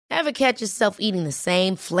Ever catch yourself eating the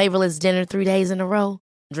same flavorless dinner 3 days in a row?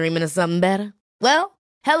 Dreaming of something better? Well,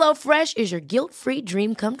 HelloFresh is your guilt-free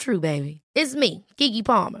dream come true, baby. It's me, Keke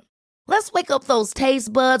Palmer. Let's wake up those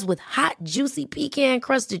taste buds with hot, juicy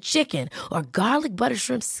pecan-crusted chicken or garlic butter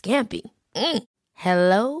shrimp scampi.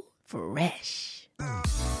 Hello Fresh.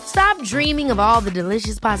 Stop dreaming of all the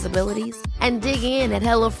delicious possibilities and dig in at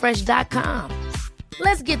HelloFresh.com.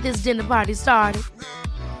 Let's get this dinner party started.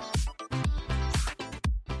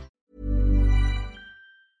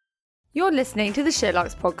 You're listening to the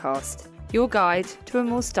Sherlock's podcast, your guide to a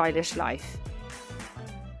more stylish life.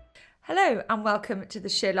 Hello and welcome to the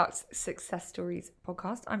Sherlock's Success Stories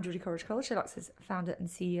podcast. I'm Georgie Coleridge-Cole, Sherlock's founder and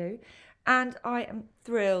CEO, and I am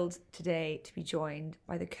thrilled today to be joined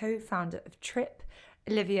by the co-founder of Trip,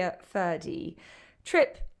 Olivia Furdy.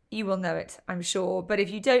 Trip, you will know it, I'm sure, but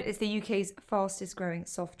if you don't, it's the UK's fastest growing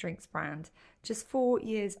soft drinks brand. Just 4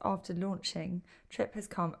 years after launching, Trip has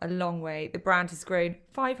come a long way. The brand has grown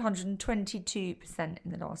 522%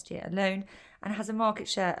 in the last year alone and has a market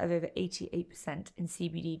share of over 88% in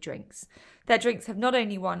CBD drinks. Their drinks have not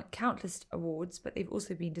only won countless awards, but they've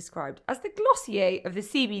also been described as the Glossier of the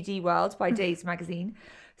CBD world by Dazed magazine,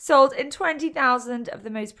 sold in 20,000 of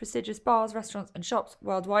the most prestigious bars, restaurants and shops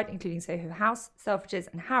worldwide, including Soho House, Selfridges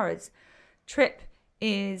and Harrods. Trip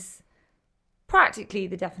is practically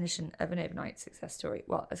the definition of an overnight success story.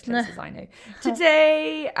 Well, as close as I know.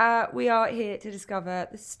 Today, we are here to discover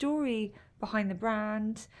the story behind the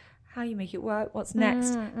brand, how you make it work, what's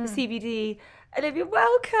next for CBD. Olivia,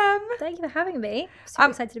 welcome. Thank you for having me.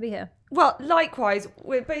 Super excited to be here. Well, likewise,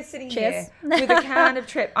 we're both sitting here with a can of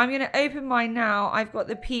Trip. I'm going to open mine now. I've got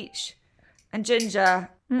the peach and ginger.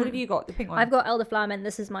 What have you got? The pink one? I've got elderflower.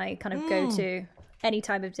 This is my kind of go-to any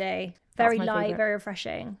time of day. Very light, favorite. Very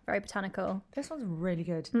refreshing, very botanical. This one's really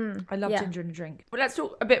good. I love ginger in a drink. But let's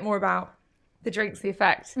talk a bit more about the drinks, the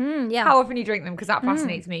effect. How often you drink them, because that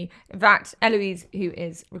fascinates me. In fact, Eloise, who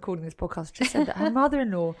is recording this podcast, just said that her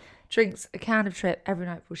mother-in-law drinks a can of Trip every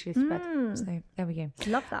night before she goes to bed. So there we go.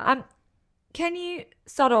 Love that. Can you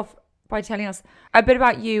start off by telling us a bit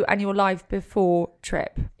about you and your life before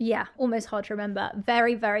Trip? Yeah, almost hard to remember.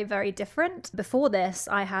 Very, very, very different. Before this,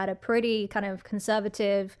 I had a pretty kind of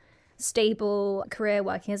conservative, stable career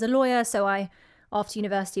working as a lawyer. So I, after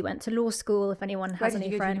university, went to law school. If anyone has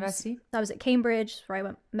any friends, I was at Cambridge, where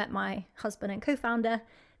I met my husband and co-founder,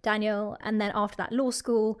 Daniel. And then after that, law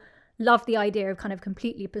school, loved the idea of kind of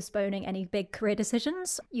completely postponing any big career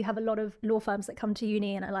decisions. You have a lot of law firms that come to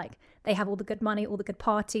uni and are like, they have all the good money, all the good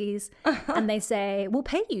parties, and they say, we'll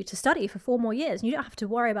pay you to study for 4 more years and you don't have to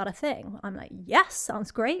worry about a thing. I'm like, yes, sounds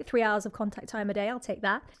great. 3 hours of contact time a day, I'll take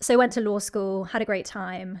that. So I went to law school, had a great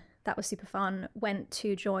time. That was super fun. Went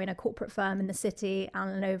to join a corporate firm in the city,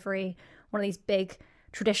 Allen & Overy, one of these big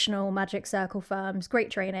traditional Magic Circle firms,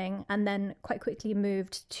 great training, and then quite quickly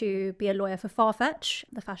moved to be a lawyer for Farfetch,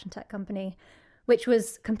 the fashion tech company, which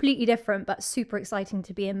was completely different but super exciting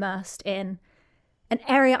to be immersed in an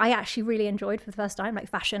area I actually really enjoyed for the first time, like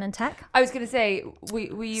fashion and tech. I was going to say,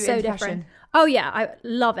 were you so into different. fashion? Oh yeah, I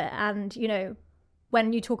love it. And you know,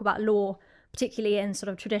 when you talk about law, particularly in sort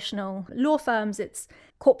of traditional law firms, it's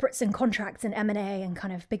corporates and contracts and M&A and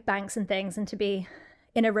kind of big banks and things, and to be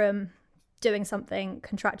in a room doing something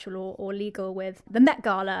contractual or legal with the Met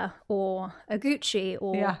Gala or a Gucci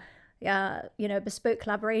or you know, bespoke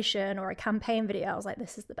collaboration or a campaign video, I was like,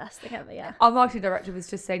 this is the best thing ever. Yeah. Our marketing director was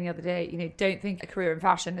just saying the other day, you know, don't think a career in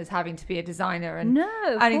fashion is having to be a designer and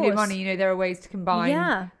earning good money. You know, there are ways to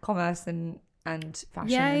combine commerce and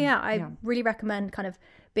fashion. I really recommend kind of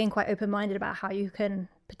being quite open-minded about how you can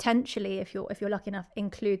potentially, if you're lucky enough,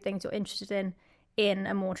 include things you're interested in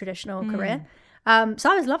a more traditional career. So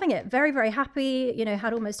I was loving it, very, very happy, you know,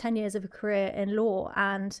 had almost 10 years of a career in law,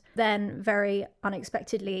 and then very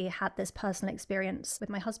unexpectedly had this personal experience with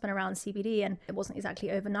my husband around CBD. And it wasn't exactly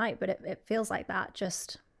overnight, but it feels like that,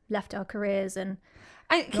 just left our careers and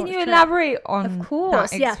can you elaborate on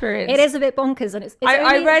that experience? Yeah, it is a bit bonkers, and it's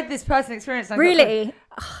I read this personal experience. And really,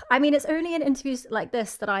 I mean, it's only in interviews like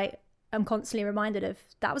this that I am constantly reminded of.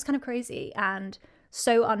 That was kind of crazy and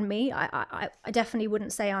so un-me. I definitely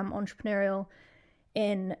wouldn't say I'm entrepreneurial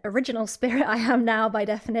in original spirit. I am now by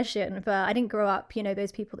definition, but I didn't grow up, you know,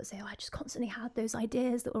 those people that say, oh, I just constantly had those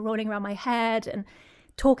ideas that were rolling around my head and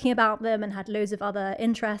talking about them and had loads of other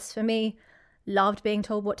interests. For me, loved being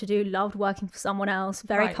told what to do, loved working for someone else,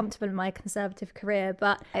 very comfortable in my conservative career.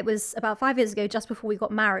 But it was about 5 years ago, just before we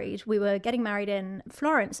got married. We were getting married in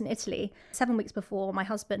Florence in Italy. 7 weeks before, my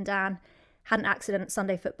husband, Dan, had an accident,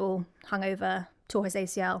 Sunday football, hungover, tore his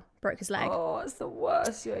ACL, broke his leg. Oh, it's the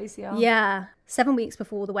worst, your ACL. Yeah. 7 weeks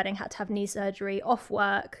before the wedding, had to have knee surgery, off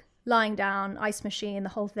work, lying down, ice machine, the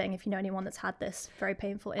whole thing. If you know anyone that's had this very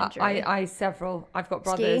painful injury. I've got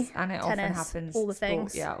brothers, Ski, and it tennis, often happens. all the Sport,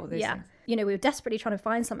 things. yeah, all those things. You know, we were desperately trying to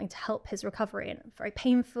find something to help his recovery, and very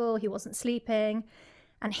painful. He wasn't sleeping.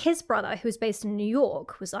 And his brother, who was based in New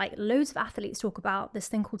York, was like, loads of athletes talk about this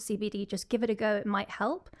thing called CBD. Just give it a go. It might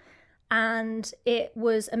help. And it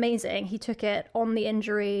was amazing. He took it on the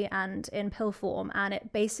injury and in pill form, and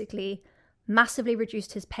it basically massively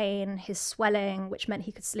reduced his pain, his swelling, which meant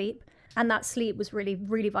he could sleep. And that sleep was really,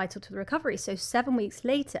 really vital to the recovery. So 7 weeks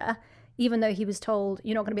later, even though he was told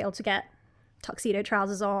you're not going to be able to get tuxedo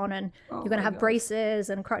trousers on, and you're going to have braces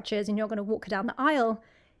and crutches, and you're going to walk down the aisle,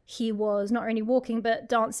 he was not only walking but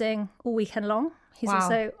dancing all weekend long. He's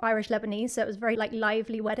also Irish Lebanese, so it was very like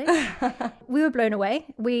lively wedding. We were blown away.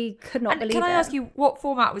 We could not believe it. Can I ask you, what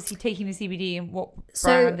format was he taking the CBD, and what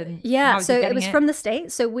brand? So it was from the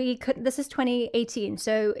States. So we could. This is 2018.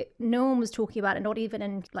 So no one was talking about it, not even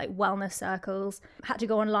in like wellness circles. Had to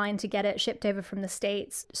go online to get it shipped over from the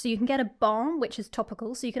States. So you can get a balm, which is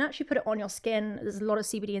topical. So you can actually put it on your skin. There's a lot of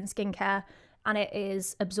CBD in skincare, and it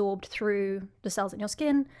is absorbed through the cells in your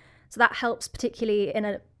skin. So that helps, particularly in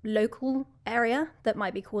a local area that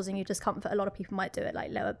might be causing you discomfort. A lot of people might do it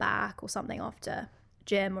like lower back or something after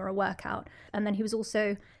gym or a workout. And then he was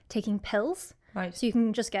also taking pills. Right. So you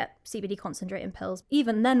can just get CBD concentrate in pills.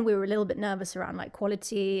 Even then we were a little bit nervous around like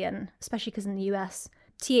quality, and especially because in the US,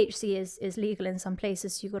 THC is legal in some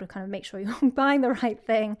places. So you've got to kind of make sure you're buying the right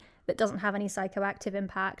thing that doesn't have any psychoactive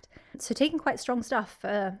impact. So taking quite strong stuff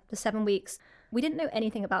for the 7 weeks. We didn't know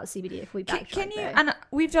anything about CBD if we backtracked. Can you? And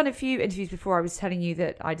we've done a few interviews before. I was telling you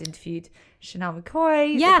that I'd interviewed Chanel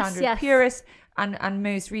McCoy, the founder of Purist, and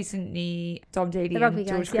most recently Dom Daly and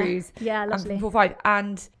George Cruz. Yeah, lovely. 4-5.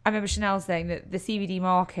 And I remember Chanel saying that the CBD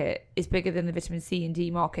market is bigger than the vitamin C and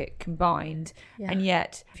D market combined, and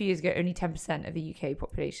yet a few years ago only 10% of the UK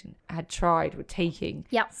population had tried or taking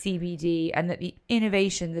CBD, and that the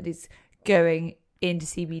innovation that is going into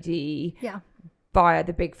CBD via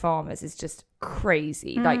the big farmers is just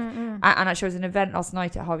crazy. And actually I was at an event last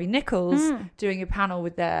night at Harvey Nichols doing a panel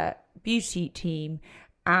with their beauty team,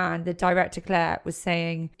 and the director Claire was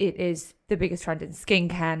saying it is the biggest trend in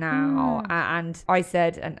skincare now. And I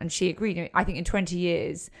said, and she agreed, I think in 20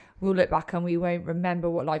 years we'll look back and we won't remember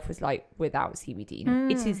what life was like without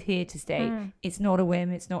CBD. It is here to stay. It's not a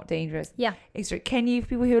whim. It's not dangerous. Can you, for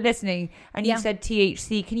people who are listening, and you said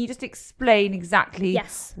THC, can you just explain exactly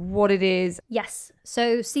what it is? Yes.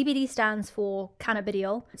 So CBD stands for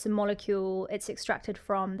cannabidiol. It's a molecule. It's extracted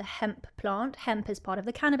from the hemp plant. Hemp is part of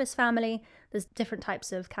the cannabis family. There's different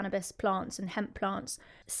types of cannabis plants and hemp plants.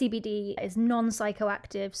 CBD is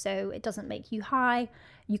non-psychoactive, so it doesn't make you high.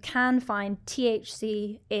 You can find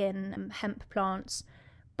THC in hemp plants,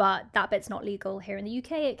 but that bit's not legal here in the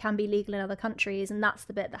UK. It can be legal in other countries, and that's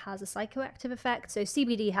the bit that has a psychoactive effect. So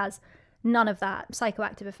CBD has none of that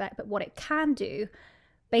psychoactive effect, but what it can do,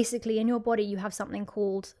 basically in your body you have something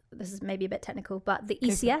called, this is maybe a bit technical, but the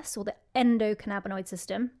ECS, or the endocannabinoid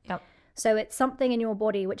system. So it's something in your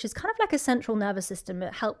body which is kind of like a central nervous system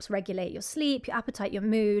that helps regulate your sleep, your appetite, your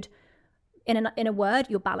mood. In a word,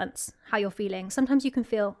 your balance, how you're feeling. Sometimes you can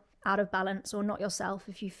feel out of balance or not yourself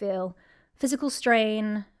if you feel physical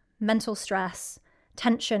strain, mental stress,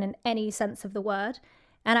 tension in any sense of the word.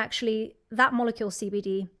 And actually that molecule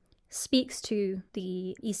CBD speaks to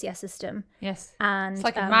the ECS system. Yes. And it's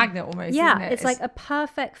like a magnet almost. Yeah, isn't it? it's like a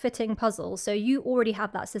perfect fitting puzzle. So you already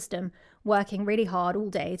have that system working really hard all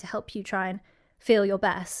day to help you try and feel your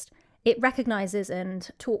best. It recognizes and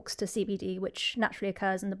talks to CBD, which naturally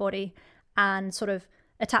occurs in the body, and sort of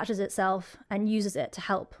attaches itself and uses it to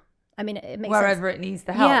help. I mean, it makes wherever sense. It needs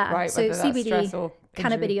the help, right? So whether CBD, that's stress or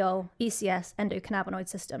cannabidiol, ECS, endocannabinoid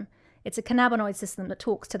system. It's a cannabinoid system that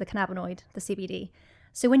talks to the cannabinoid, the CBD.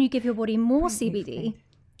 So when you give your body more CBD,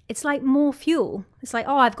 it's like more fuel. It's like,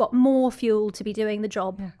 oh, I've got more fuel to be doing the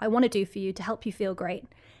job I want to do for you to help you feel great.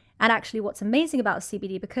 And actually what's amazing about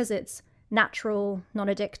CBD, because it's natural,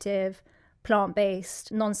 non-addictive,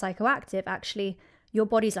 plant-based, non-psychoactive, actually your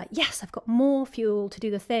body's like, yes, I've got more fuel to do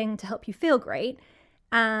the thing to help you feel great.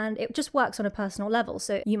 And it just works on a personal level.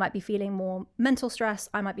 So you might be feeling more mental stress.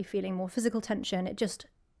 I might be feeling more physical tension. It just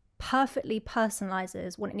perfectly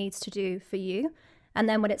personalizes what it needs to do for you. And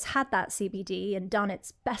then when it's had that CBD and done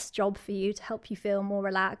its best job for you to help you feel more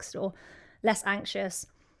relaxed or less anxious,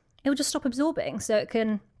 it will just stop absorbing. So you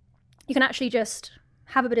can actually just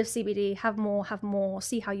have a bit of CBD, have more,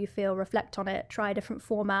 see how you feel, reflect on it, try a different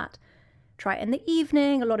format. Try it in the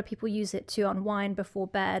evening. A lot of people use it to unwind before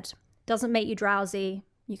bed. Doesn't make you drowsy.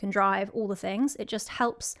 You can drive, all the things. It just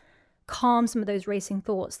helps calm some of those racing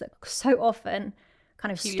thoughts that so often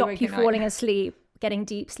kind of stop you falling asleep, getting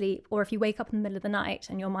deep sleep, or if you wake up in the middle of the night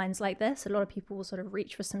and your mind's like this, a lot of people will sort of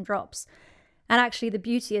reach for some drops. And actually the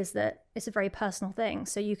beauty is that it's a very personal thing.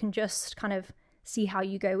 So you can just kind of see how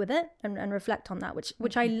you go with it and reflect on that,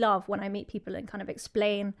 which I love when I meet people and kind of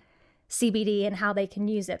explain CBD and how they can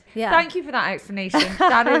use it. Yeah. Thank you for that explanation.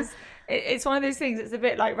 That is, it's one of those things. It's a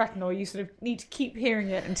bit like retinol. You sort of need to keep hearing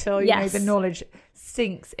it until you know the knowledge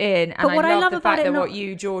sinks in. And what I love the about fact it that what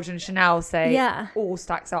you, George, and Chanel say all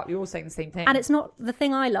stacks up. You're all saying the same thing. And it's not the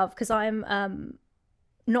thing I love, because I'm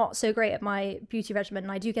not so great at my beauty regimen,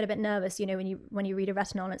 and I do get a bit nervous, you know, when you read a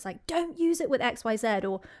retinol and it's like, don't use it with XYZ,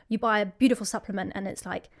 or you buy a beautiful supplement and it's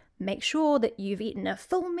like, make sure that you've eaten a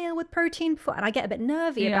full meal with protein before, and I get a bit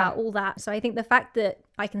nervy about all that. So I think the fact that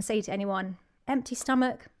I can say to anyone, empty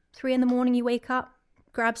stomach, 3 a.m, you wake up,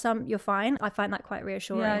 grab some, you're fine, I find that quite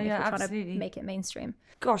reassuring if you're trying to make it mainstream.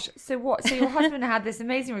 Gosh, so your husband had this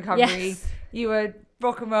amazing recovery. You were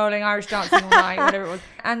rock and rolling, Irish dancing all night, whatever it was,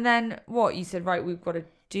 and then what, you said, right, we've got to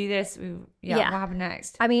do this. What happened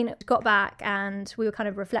next? I mean, got back and we were kind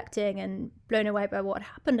of reflecting and blown away by what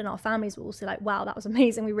happened, and our families were also like, wow, that was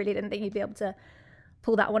amazing, we really didn't think you'd be able to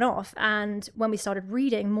pull that one off. And when we started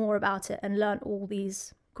reading more about it and learned all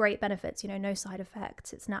these great benefits, you know, no side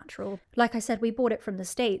effects, it's natural. Like I said, we bought it from the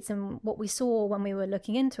States, and what we saw when we were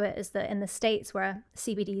looking into it is that in the States, where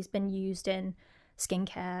CBD has been used in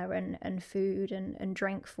skincare and food and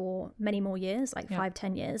drink for many more years, like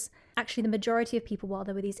 5-10 years, actually the majority of people, while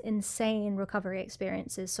there were these insane recovery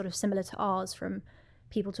experiences sort of similar to ours, from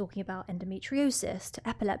people talking about endometriosis to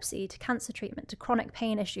epilepsy to cancer treatment to chronic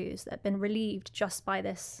pain issues that have been relieved just by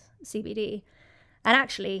this CBD. And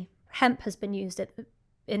actually hemp has been used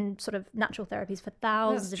in sort of natural therapies for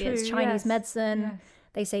thousands of years. Chinese medicine,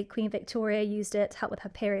 they say Queen Victoria used it to help with her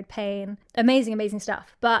period pain. Amazing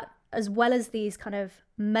stuff. But as well as these kind of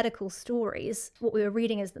medical stories, what we were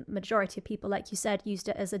reading is that the majority of people, like you said, used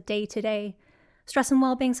it as a day-to-day stress and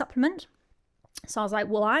well-being supplement. So I was like,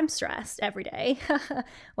 well, I'm stressed every day.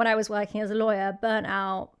 When I was working as a lawyer, burnt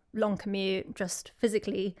out, long commute, just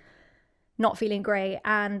physically not feeling great,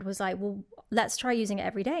 and was like, well, let's try using it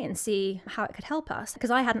every day and see how it could help us.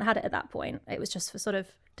 Because I hadn't had it at that point. It was just for sort of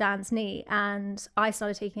Dan's knee. And I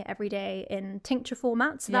started taking it every day in tincture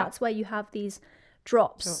format. So that's where you have these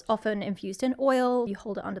drops, often infused in oil. You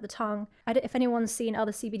hold it under the tongue. If anyone's seen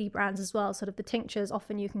other CBD brands as well, sort of the tinctures,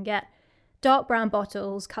 often you can get dark brown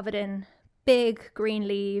bottles covered in big green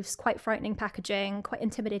leaves, quite frightening packaging, quite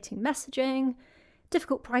intimidating messaging,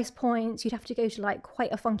 difficult price points. You'd have to go to like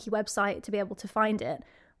quite a funky website to be able to find it.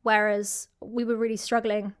 Whereas we were really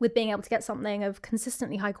struggling with being able to get something of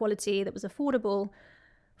consistently high quality that was affordable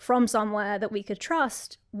from somewhere that we could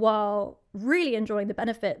trust, while really enjoying the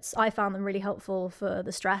benefits. I found them really helpful for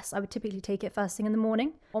the stress. I would typically take it first thing in the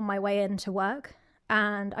morning on my way into work,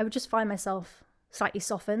 and I would just find myself slightly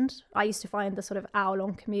softened. I used to find the sort of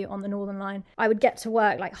hour-long commute on the Northern Line, I would get to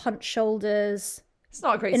work like hunched shoulders. It's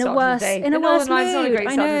not a great start to the day. In a worse mood.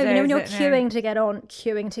 I know, you know, when you're queuing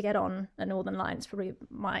to get on a Northern Line, it's probably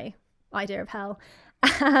my idea of hell.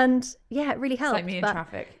 And yeah, it really helped. It's like me in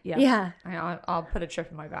traffic. Yeah. I'll put a trip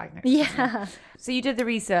in my bag next time. So you did the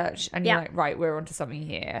research and you're like, right, we're onto something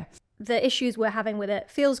here. The issues we're having with it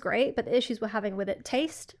feels great, but the issues we're having with it,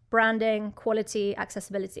 taste, branding, quality,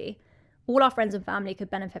 accessibility. All our friends and family could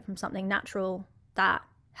benefit from something natural that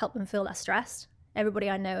helped them feel less stressed. Everybody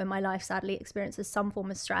I know in my life sadly experiences some form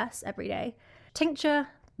of stress every day. Tincture,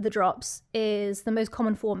 the drops, is the most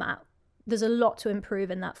common format. There's a lot to improve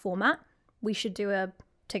in that format. We should do a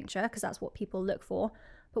tincture because that's what people look for.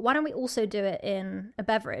 But why don't we also do it in a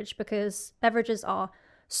beverage? Because beverages are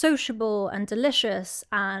sociable and delicious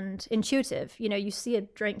and intuitive. You know, you see a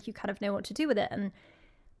drink, you kind of know what to do with it. And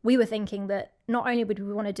we were thinking that not only would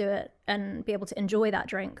we want to do it and be able to enjoy that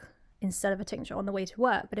drink instead of a tincture on the way to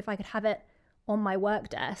work, but if I could have it on my work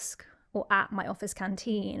desk or at my office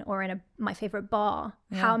canteen or in my favorite bar,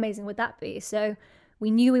 how amazing would that be? So we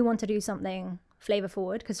knew we wanted to do something flavor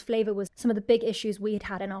forward, because flavor was some of the big issues we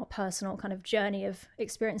had in our personal kind of journey of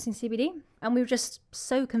experiencing CBD. And we were just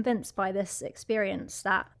so convinced by this experience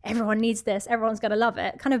that everyone needs this, everyone's going to love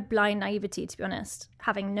it. Kind of blind naivety, to be honest,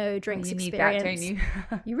 having no drinks experience. Need that,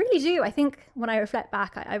 don't you? You really do. I think when I reflect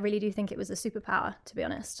back, I really do think it was a superpower, to be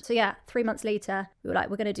honest. So yeah, 3 months later, we were like,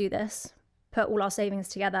 we're going to do this, put all our savings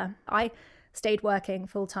together. I stayed working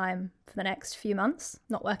full-time for the next few months,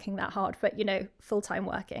 not working that hard, but you know, full-time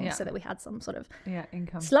working so that we had some sort of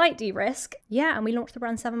income, slight de-risk. And we launched the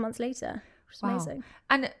brand 7 months later, which is amazing.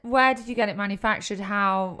 And where did you get it manufactured?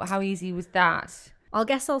 How easy was that?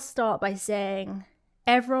 I'll start by saying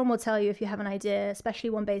everyone will tell you if you have an idea, especially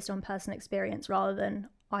one based on personal experience rather than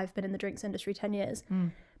I've been in the drinks industry 10 years.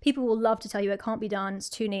 People will love to tell you it can't be done, it's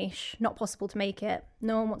too niche, not possible to make it.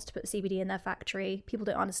 No one wants to put CBD in their factory. People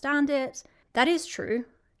don't understand it. That is true.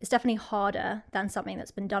 It's definitely harder than something that's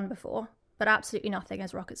been done before, but absolutely nothing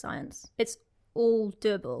is rocket science. It's all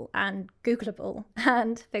doable and Googleable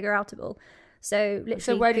and figure outable. So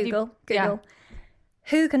literally where Google, yeah.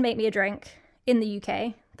 who can make me a drink in the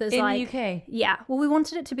UK? There's In the UK? Yeah. Well, we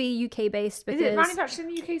wanted it to be UK based because... Is it manufactured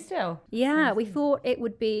in the UK still? Yeah, we thought it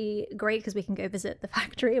would be great because we can go visit the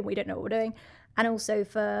factory and we don't know what we're doing. And also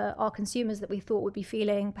for our consumers that we thought would be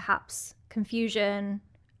feeling perhaps confusion,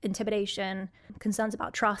 intimidation, concerns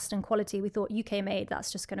about trust and quality. We thought UK made,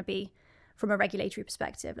 that's just going to be, from a regulatory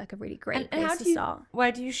perspective, like a really great place to start.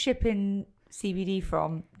 Where do you ship in CBD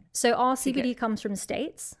from? So our CBD comes from the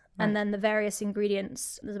States. And then the various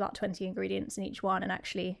ingredients, there's about 20 ingredients in each one. And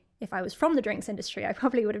actually, if I was from the drinks industry, I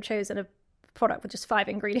probably would have chosen a product with just 5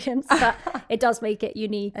 ingredients. But it does make it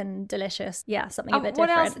unique and delicious. Yeah, something a bit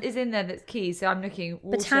different. What else is in there that's key? So I'm looking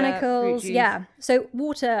water, botanicals, fruit juice. yeah. So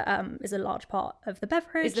water is a large part of the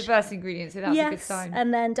beverage. It's the first ingredient, so that's a good sign.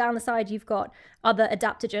 And then down the side, you've got other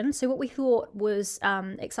adaptogens. So what we thought was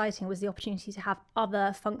exciting was the opportunity to have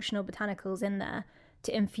other functional botanicals in there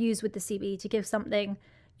to infuse with the CBD to give something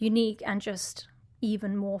unique and just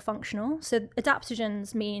even more functional. So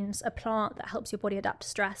adaptogens means a plant that helps your body adapt to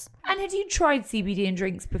stress. And had you tried CBD in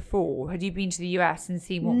drinks before? Had you been to the US and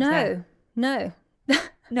seen what was there? No.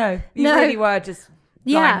 No, you really were just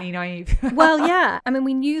blindly naive. Well, yeah. I mean,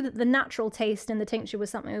 we knew that the natural taste in the tincture was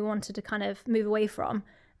something we wanted to kind of move away from,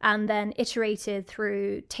 and then iterated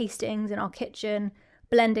through tastings in our kitchen,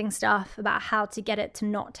 blending stuff about how to get it to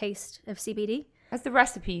not taste of CBD. Has the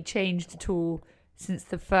recipe changed at all since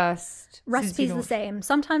the first recipe's the same?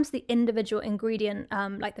 Sometimes the individual ingredient,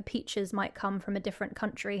 like the peaches, might come from a different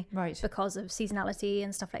country, right, because of seasonality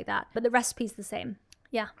and stuff like that. But the recipe's the same.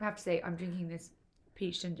 Yeah, I have to say, I'm drinking this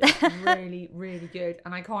peach ginger. It's really, really good,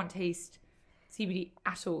 and I can't taste CBD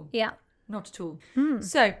at all. Yeah, not at all.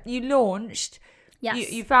 So you launched.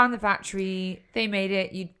 Yes, you found the factory. They made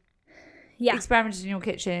it. You experimented in your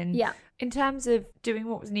kitchen. Yeah. In terms of doing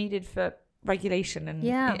what was needed for regulation,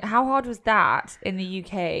 and how hard was that in the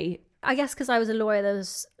UK? I guess because I was a lawyer, there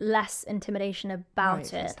was less intimidation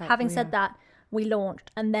about it. Having said that, we launched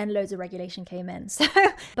and then loads of regulation came in. So,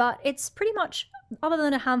 but it's pretty much, other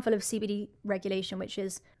than a handful of CBD regulation, which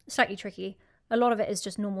is slightly tricky, a lot of it is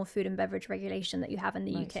just normal food and beverage regulation that you have in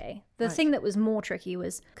the UK. The thing that was more tricky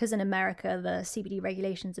was because in America, the CBD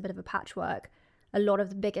regulation is a bit of a patchwork. A lot of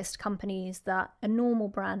the biggest companies that a normal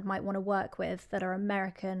brand might want to work with that are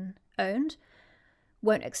American owned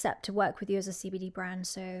won't accept to work with you as a CBD brand.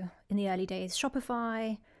 So in the early days,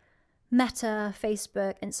 Shopify, Meta,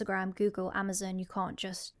 Facebook, Instagram, Google, Amazon, you can't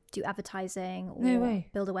just do advertising or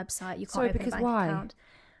build a website. You can't open a bank account.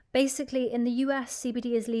 Basically, in the US,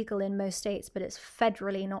 CBD is legal in most states, but it's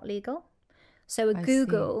federally not legal. So a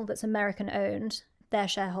Google that's American owned, their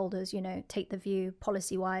shareholders, take the view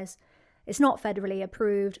policy-wise, it's not federally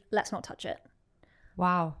approved, let's not touch it.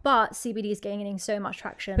 Wow. But CBD is gaining so much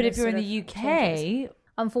traction. But if you're in the UK... changes.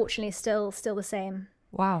 Unfortunately, still the same.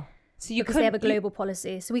 Wow. So because they have a global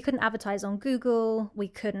policy. So we couldn't advertise on Google. We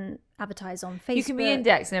couldn't advertise on Facebook. You can be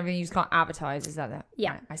indexed and everything. You just can't advertise. Is that it?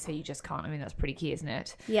 Yeah. I say you just can't. I mean, that's pretty key, isn't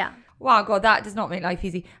it? Yeah. Wow, God, that does not make life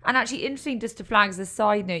easy. And actually, interesting, just to flag as a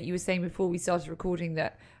side note, you were saying before we started recording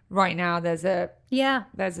that right now there's a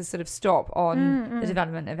sort of stop on the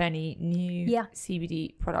development of any new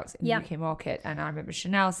CBD products in the UK market. And I remember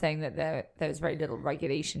Chanel saying that there was very little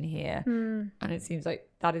regulation here, and it seems like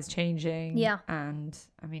that is changing. Yeah. And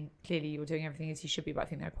I mean, clearly you're doing everything as you should be, but I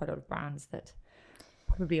think there are quite a lot of brands that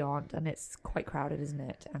probably aren't, and it's quite crowded, isn't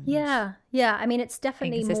it? And yeah. I mean, it's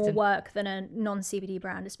definitely more work than a non-CBD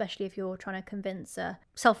brand, especially if you're trying to convince a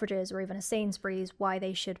Selfridges or even a Sainsbury's why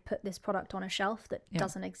they should put this product on a shelf that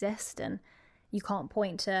doesn't exist, and you can't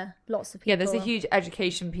point to lots of people. Yeah, there's a huge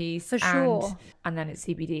education piece for sure, and then it's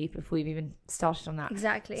CBD before we've even started on that.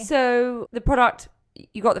 Exactly. So the product,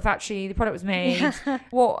 you got the factory, the product was made.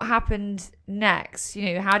 What happened next?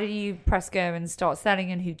 How did you press go and start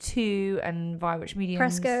selling, and who to, and via which mediums?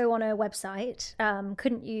 Press go on a website.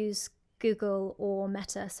 Couldn't use Google or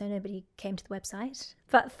Meta, so nobody came to the website.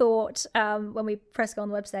 But thought, when we press go on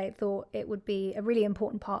the website, thought it would be a really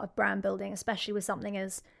important part of brand building, especially with something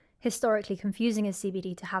as historically confusing as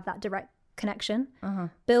CBD, to have that direct connection,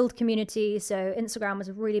 build community. So Instagram was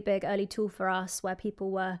a really big early tool for us, where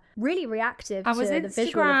people were really reactive to the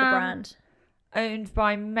visual of the brand. Owned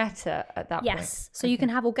by Meta at that point? Yes. So you can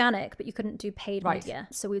have organic, but you couldn't do paid media.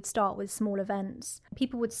 So we'd start with small events.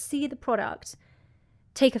 People would see the product,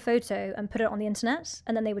 take a photo and put it on the internet,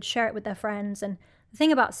 and then they would share it with their friends. And the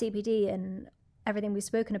thing about CBD and everything we've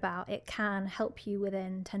spoken about, it can help you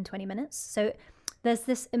within 10, 20 minutes. So there's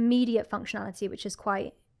this immediate functionality, which is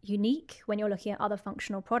quite unique when you're looking at other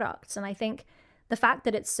functional products. And I think the fact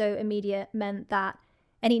that it's so immediate meant that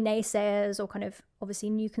any naysayers or kind of obviously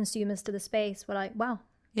new consumers to the space were like, wow,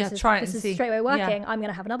 this is straight away working. I'm going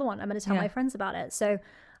to have another one. I'm going to tell my friends about it. So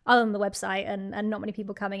other than the website and not many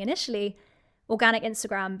people coming initially, organic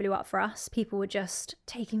Instagram blew up for us. People were just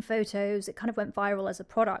taking photos. It kind of went viral as a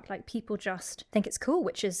product. Like people just think it's cool,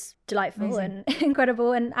 which is delightful and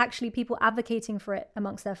incredible. And actually people advocating for it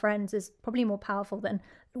amongst their friends is probably more powerful than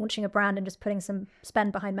launching a brand and just putting some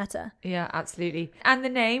spend behind Meta. Yeah, absolutely. And the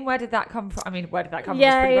name, where did that come from? I mean, where did that come from?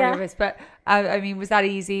 It's pretty obvious, but I mean, was that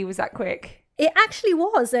easy? Was that quick? It actually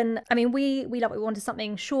was. And I mean, we love it. We wanted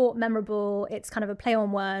something short, memorable. It's kind of a play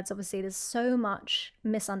on words. Obviously, there's so much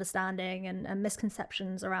misunderstanding and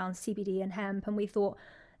misconceptions around CBD and hemp. And we thought,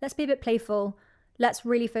 let's be a bit playful. Let's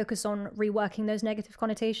really focus on reworking those negative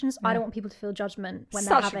connotations. I don't want people to feel judgment when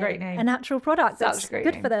they're having a natural product that's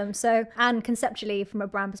good for them. So, and conceptually, from a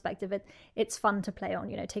brand perspective, it's fun to play on,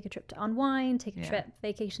 take a trip to unwind, take a trip,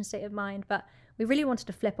 vacation state of mind. But we really wanted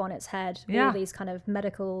to flip on its head all these kind of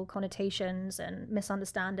medical connotations and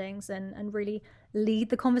misunderstandings and really lead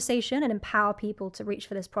the conversation and empower people to reach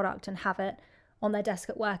for this product and have it on their desk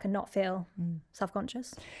at work and not feel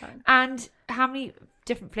self-conscious. And how many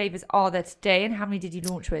different flavors are there today and how many did you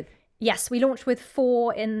launch with? Yes, we launched with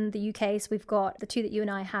 4 in the UK. So we've got the 2 that you and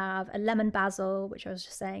I have, a lemon basil, which I was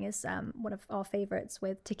just saying is one of our favorites,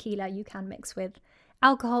 with tequila. You can mix with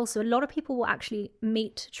alcohol. So a lot of people will actually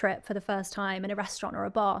meet Trip for the first time in a restaurant or a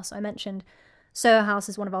bar. So I mentioned Soho House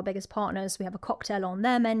is one of our biggest partners. We have a cocktail on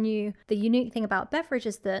their menu. The unique thing about beverage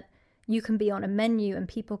is that you can be on a menu and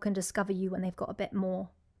people can discover you when they've got a bit more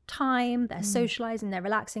time, they're socializing, they're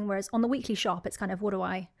relaxing. Whereas on the weekly shop, it's kind of, what do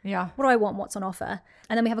I want, what's on offer?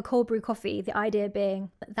 And then we have a cold brew coffee, the idea being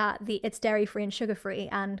that it's dairy free and sugar free,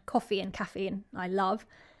 and coffee and caffeine I love,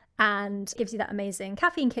 and gives you that amazing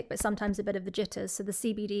caffeine kick, but sometimes a bit of the jitters. So the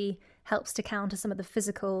CBD helps to counter some of the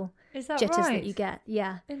physical jitters that you get.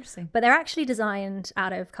 Yeah. Interesting. But they're actually designed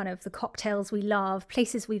out of kind of the cocktails we love,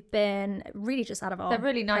 places we've been, really just out of our They're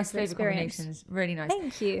really nice flavor combinations. Really nice.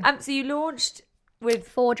 Thank you. So you launched with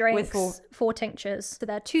 4 drinks, with 4 tinctures. So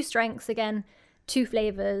they're 2 strengths, again, 2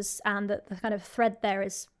 flavors, and the kind of thread there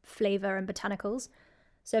is flavor and botanicals.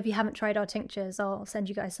 So if you haven't tried our tinctures, I'll send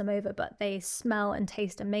you guys some over, but they smell and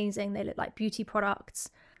taste amazing. They look like beauty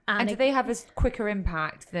products. And do they have a quicker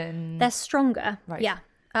impact than... They're stronger. Right. Yeah.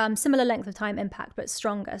 Similar length of time impact, but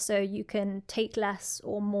stronger. So you can take less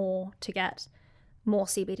or more to get more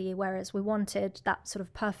CBD, whereas we wanted that sort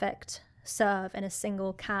of perfect serve in a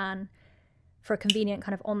single can for a convenient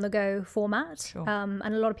kind of on-the-go format. Sure. And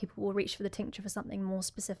a lot of people will reach for the tincture for something more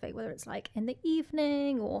specific, whether it's like in the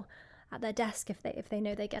evening or at their desk if they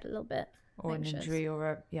know they get a little bit or anxious. An injury or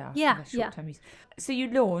a short-term use. So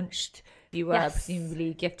you launched, you were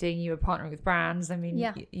presumably gifting, you were partnering with brands. I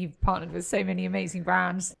mean, you've partnered with so many amazing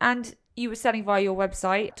brands, and you were selling via your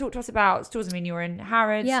website. Talk to us about stores. I mean, you're in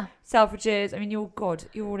Harrods, Selfridges. I mean, you're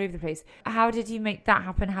all over the place. How did you make that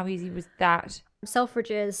happen? How easy was that?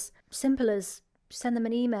 Selfridges, simple as send them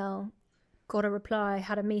an email, got a reply,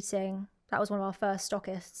 had a meeting. That was one of our first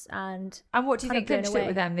stockists, and what do you think clinched it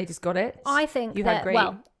with them? They just got it. I think you had great.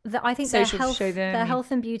 I think their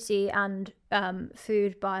health and beauty and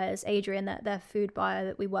food buyers, Adrian, their food buyer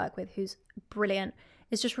that we work with, who's brilliant,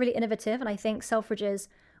 is just really innovative. And I think Selfridges,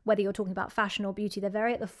 whether you're talking about fashion or beauty, they're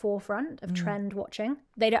very at the forefront of trend watching.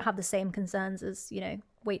 They don't have the same concerns as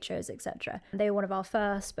Waitrose, etc. They were one of our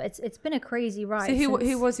first, but it's been a crazy ride. So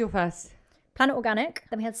who was your first? Planet Organic.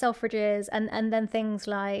 Then we had Selfridges, and then things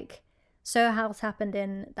like Soho House happened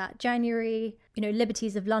in that January.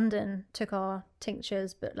 Liberties of London took our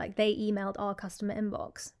tinctures, but like they emailed our customer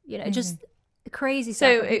inbox. Just crazy stuff.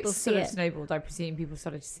 So it sort of snowballed. I presume people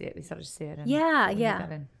started to see it. They started to see it.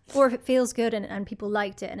 And Or if it feels good and people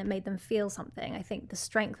liked it and it made them feel something, I think the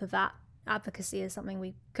strength of that advocacy is something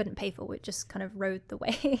we couldn't pay for. We just kind of rode the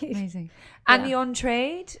wave. Amazing. And the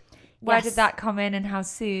on-trade? Where did that come in, and how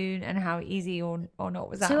soon, and how easy or not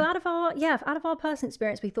was that? So out of our personal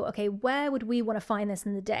experience, we thought, okay, where would we want to find this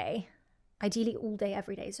in the day? Ideally all day,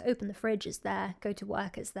 every day. So open the fridge, it's there. Go to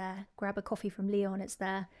work, it's there. Grab a coffee from Leon, it's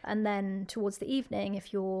there. And then towards the evening,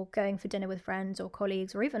 if you're going for dinner with friends or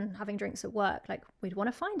colleagues, or even having drinks at work, like we'd want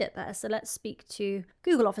to find it there. So let's speak to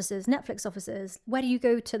Google offices, Netflix offices. Where do you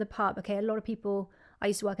go to the pub? Okay, a lot of people, I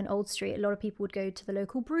used to work in Old Street, a lot of people would go to the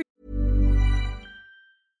local brew.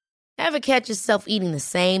 Ever catch yourself eating the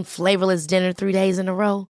same flavorless dinner 3 days in a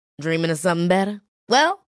row? Dreaming of something better?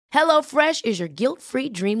 Well, HelloFresh is your guilt-free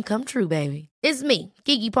dream come true, baby. It's me,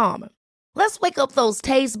 Keke Palmer. Let's wake up those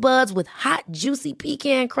taste buds with hot, juicy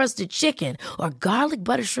pecan-crusted chicken or garlic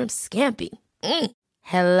butter shrimp scampi.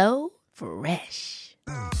 Hello Fresh.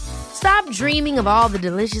 Stop dreaming of all the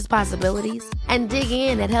delicious possibilities and dig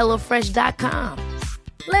in at HelloFresh.com.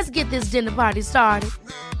 Let's get this dinner party started.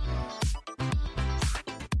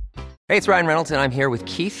 Hey, it's Ryan Reynolds, and I'm here with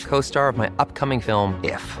Keith, co-star of my upcoming film,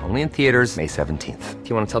 If, only in theaters May 17th. Do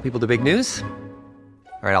you want to tell people the big news?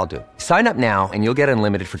 All right, I'll do it. Sign up now and you'll get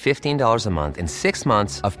unlimited for $15 a month and 6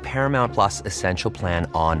 months of Paramount Plus Essential Plan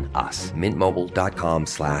on us.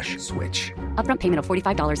 MintMobile.com/switch. Upfront payment of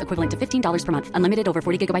 $45 equivalent to $15 per month. Unlimited over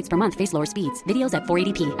 40 gigabytes per month. Face lower speeds. Videos at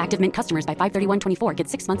 480p. Active Mint customers by 531.24 get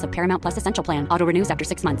 6 months of Paramount Plus Essential Plan. Auto renews after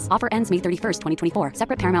 6 months. Offer ends May 31st, 2024.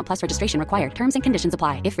 Separate Paramount Plus registration required. Terms and conditions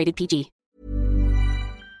apply if rated PG.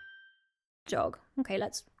 Dog. Okay,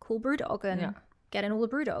 let's call Brewdog and get in all the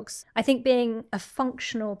Brewdogs. I think being a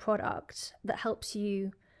functional product that helps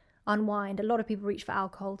you unwind. A lot of people reach for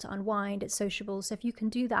alcohol to unwind. It's sociable. So if you can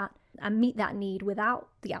do that and meet that need without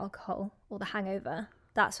the alcohol or the hangover,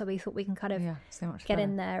 that's where we thought we can kind of get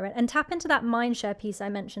in there and tap into that mindshare piece I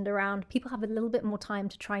mentioned around people have a little bit more time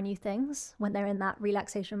to try new things when they're in that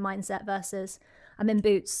relaxation mindset versus I'm in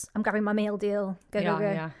Boots, I'm grabbing my meal deal, go.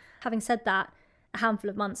 Yeah. Having said that, a handful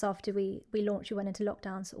of months after we launched, we went into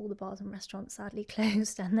lockdown, so all the bars and restaurants sadly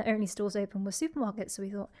closed and the only stores open were supermarkets. So we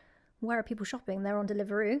thought, where are people shopping? They're on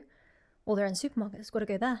Deliveroo or they're in supermarkets, got to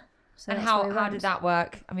go there. So and how did that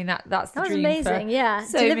work? I mean, that's the dream. That was amazing, yeah.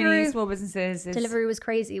 So many small businesses. Deliveroo was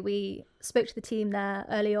crazy. We spoke to the team there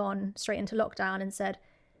early on, straight into lockdown, and said,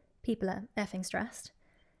 people are effing stressed.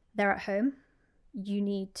 They're at home. You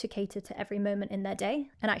need to cater to every moment in their day.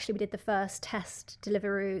 And actually we did the first test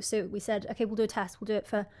Deliveroo. So we said, okay, we'll do a test. We'll do it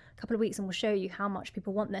for a couple of weeks and we'll show you how much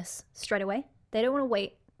people want this straight away. They don't want to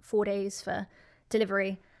wait 4 days for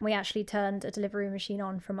delivery. We actually turned a Deliveroo machine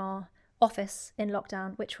on from our office in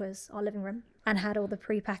lockdown, which was our living room, and had all the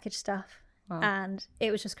pre-packaged stuff. Wow. And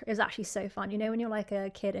it was actually so fun. You know, when you're like a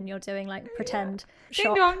kid and you're doing like pretend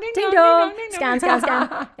shop, ding dong, scan.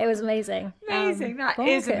 It was amazing. Amazing. That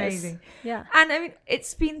is amazing. Yeah. And I mean,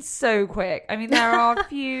 it's been so quick. I mean, there are a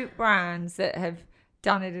few brands that have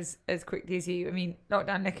done it as quickly as you. I mean,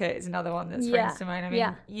 Lockdown Liquor is another one that springs to mind. I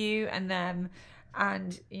mean, you and them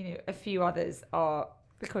and, you know, a few others are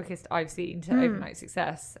the quickest I've seen to overnight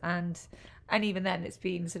success. And even then it's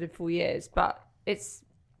been sort of 4 years, but it's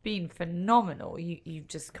been phenomenal. You've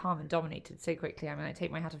just come and dominated so quickly. I mean, I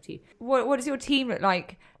take my hat off to you. What does your team look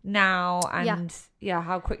like now? And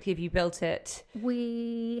how quickly have you built it?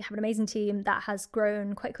 We have an amazing team that has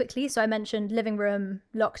grown quite quickly. So I mentioned living room,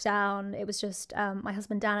 lockdown. It was just my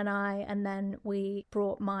husband Dan and I, and then we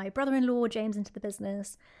brought my brother-in-law James into the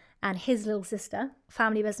business and his little sister.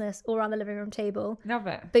 Family business all around the living room table. Love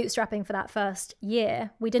it. Bootstrapping for that first year.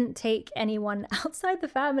 We didn't take anyone outside the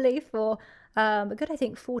family for a good, I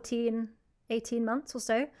think, 14, 18 months or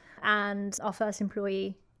so. And our first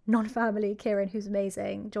employee, non-family, Kieran, who's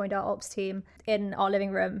amazing, joined our ops team in our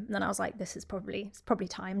living room. And then I was like, it's probably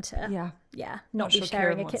time to not be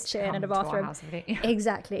sharing a kitchen and a bathroom.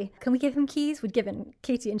 Exactly. Can we give him keys? We'd given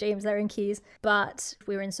Katie and James their own keys, but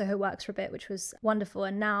we were in Soho Works for a bit, which was wonderful.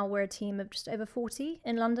 And now we're a team of just over 40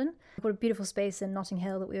 in London. We've got a beautiful space in Notting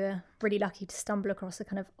Hill that we were really lucky to stumble across, a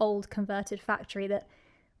kind of old converted factory that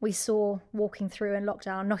we saw walking through in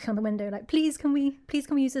lockdown, knocking on the window, like, please can we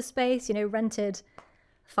use this space? You know, rented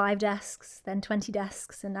 5 desks, then 20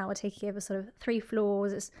 desks, and now we're taking over sort of 3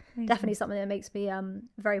 floors. It's definitely something that makes me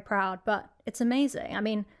very proud, but it's amazing. I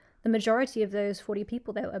mean, the majority of those 40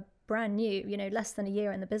 people, though, are brand new, you know, less than a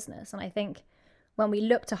year in the business. And I think when we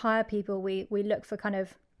look to hire people, we look for kind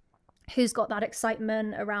of who's got that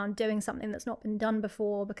excitement around doing something that's not been done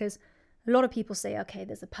before, because a lot of people say, okay,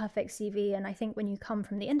 there's a perfect CV. And I think when you come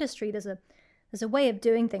from the industry, there's a way of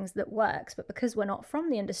doing things that works. But because we're not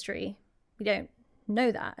from the industry, we don't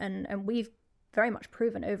know that. And we've very much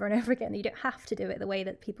proven over and over again that you don't have to do it the way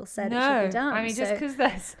that people said it should be done. I mean, just because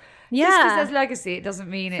there's legacy, it doesn't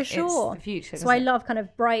mean it's the future. So I love kind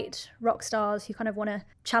of bright rock stars who kind of want to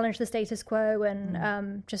challenge the status quo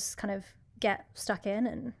and just kind of get stuck in.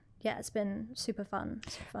 And yeah, it's been super fun.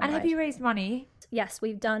 And have you raised money? Yes,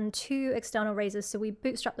 we've done 2 external raises. So we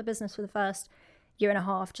bootstrapped the business for the first year and a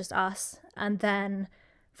half, just us, and then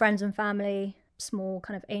friends and family, small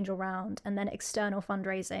kind of angel round, and then external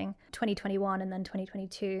fundraising 2021 and then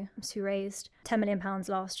 2022. So we raised £10 million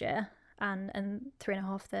last year and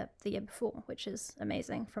 3.5 the year before, which is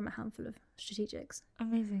amazing from a handful of strategics.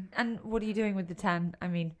 Amazing. And what are you doing with the 10? I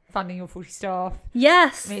mean, funding your 40 staff.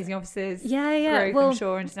 Yes. Amazing offices. Yeah. Growth, Well, I'm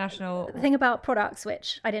sure, international. the thing about products,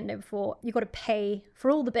 which I didn't know before, you've got to pay for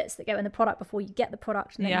all the bits that go in the product before you get the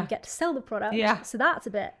product, and then you get to sell the product. Yeah. So that's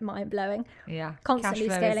a bit mind-blowing. Yeah. Constantly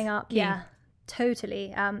Cash flow scaling is up. key. Yeah,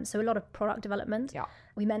 totally. So a lot of product development. Yeah.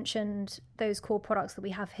 We mentioned those core products that we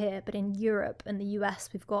have here, but in Europe and the US,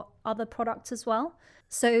 we've got other products as well.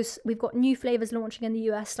 So we've got new flavors launching in the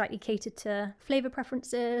US, slightly catered to flavor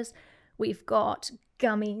preferences. We've got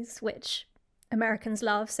gummies, which Americans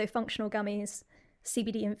love. So functional gummies,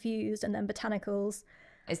 CBD infused, and then botanicals.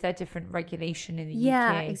 Is there different regulation in the UK?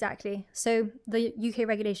 Yeah, exactly. So the UK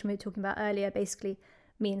regulation we were talking about earlier basically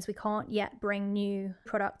means we can't yet bring new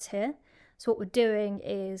products here. So what we're doing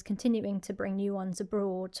is continuing to bring new ones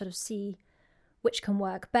abroad, sort of see which can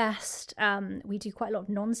work best. We do quite a lot of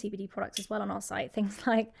non-CBD products as well on our site, things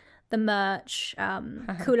like the merch,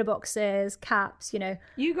 cooler boxes, caps,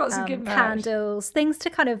 You got some good merch. candles, things to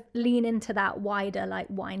kind of lean into that wider like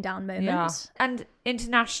wind down moment. Yeah. And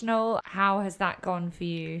international, how has that gone for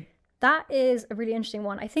you? That is a really interesting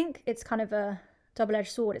one. I think it's kind of a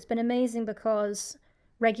double-edged sword. It's been amazing because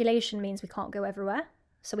regulation means we can't go everywhere.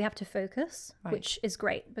 So we have to focus, which is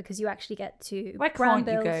great because you actually get to Where brand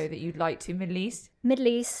can't you build. go that you'd like to? Middle East? Middle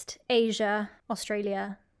East, Asia,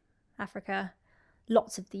 Australia, Africa,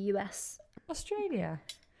 lots of the US. Australia?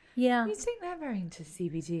 Yeah. You think they're very into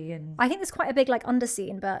CBD and... I think there's quite a big like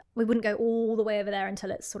underscene, but we wouldn't go all the way over there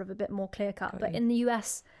until it's sort of a bit more clear cut. But in the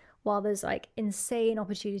US, while there's like insane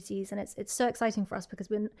opportunities, and it's so exciting for us because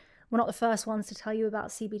we're not the first ones to tell you about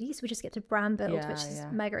CBD, so we just get to brand build, which is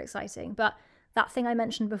mega exciting. But that thing I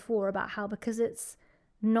mentioned before about how because it's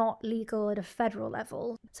not legal at a federal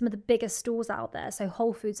level, some of the biggest stores out there, so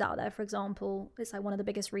Whole Foods out there, for example, it's like one of the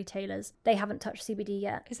biggest retailers, they haven't touched CBD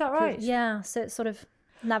yet. Is that right? Yeah, so it's sort of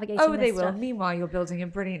navigating Oh, this they will. stuff. Meanwhile, you're building a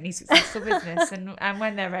brilliantly successful business, and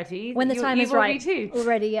when they're ready, When the time you is will right, be too.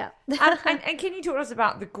 already, yeah. and can you talk to us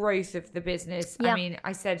about the growth of the business? Yeah. I mean,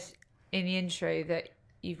 I said in the intro that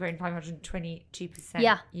you've grown 522%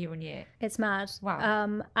 Yeah. year on year. It's mad.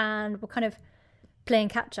 Wow. And we're kind of playing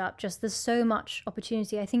catch up. Just there's so much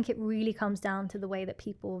opportunity. I think it really comes down to the way that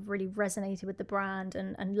people have really resonated with the brand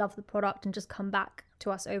and love the product and just come back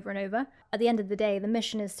to us over and over. At the end of the day, the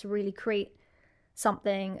mission is to really create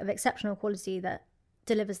something of exceptional quality that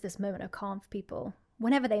delivers this moment of calm for people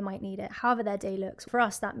whenever they might need it, however their day looks. For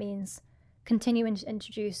us, that means continuing to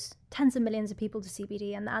introduce tens of millions of people to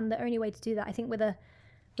CBD, and the only way to do that, I think, with a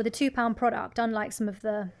 £2 product, unlike some of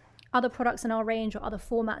the other products in our range or other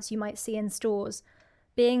formats you might see in stores,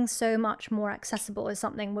 being so much more accessible is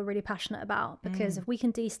something we're really passionate about, because if we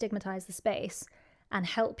can destigmatize the space and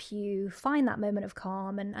help you find that moment of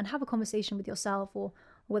calm and have a conversation with yourself or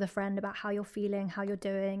with a friend about how you're feeling, how you're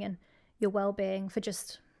doing, and your well-being for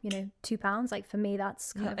just £2, like for me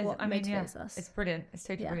that's kind of what motivates us. It's brilliant. It's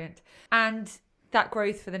totally brilliant. And that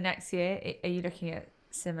growth for the next year, are you looking at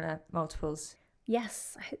similar multiples?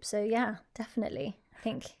 Yes, I hope so. Yeah, definitely. I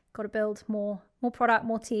think got to build more product,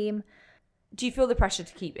 more team. Do you feel the pressure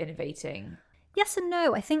to keep innovating? Yes and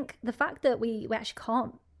no. I think the fact that we actually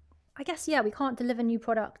can't, we can't deliver new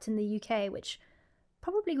product in the UK, which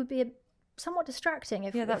probably would be somewhat distracting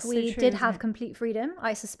if we did have complete freedom,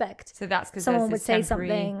 I suspect. So that's because someone would say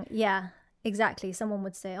something. Yeah, exactly. Someone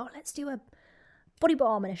would say, oh, let's do a body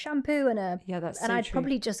balm and a shampoo and a... Yeah, that's and I'd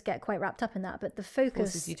probably just get quite wrapped up in that. But the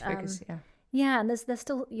focus... forces you to focus, Yeah, and there's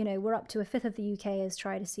still, we're up to a fifth of the UK has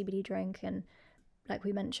tried a CBD drink, and like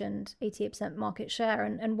we mentioned, 88% market share,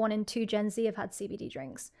 and 1 in 2 Gen Z have had CBD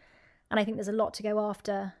drinks. And I think there's a lot to go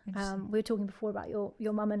after. We were talking before about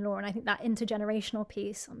your mum-in-law, and I think that intergenerational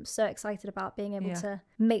piece, I'm so excited about being able to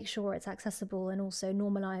make sure it's accessible and also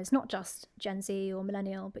normalize, not just Gen Z or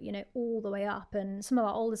millennial, but, all the way up. And some of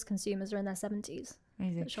our oldest consumers are in their 70s.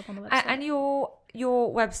 Amazing. That shop on the website. And your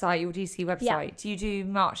website, your DC website, do you do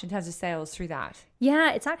much in terms of sales through that?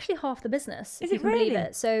 Yeah, it's actually half the business, if Is you it can believe really?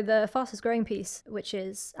 it. So the fastest growing piece, which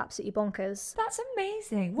is absolutely bonkers, That's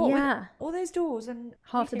amazing. What, Yeah. with all those doors and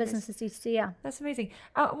half the retailers? business is D2C, yeah. That's amazing.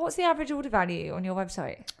 What's the average order value on your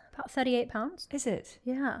website? About £38. Is it?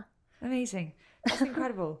 Yeah. Amazing. That's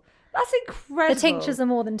incredible. That's incredible. The tinctures are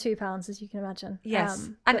more than £2, as you can imagine. Yes.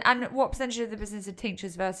 And what percentage of the business are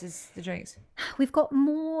tinctures versus the drinks? We've got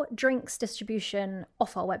more drinks distribution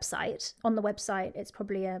off our website. On the website, it's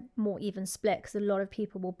probably a more even split because a lot of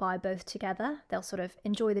people will buy both together. They'll sort of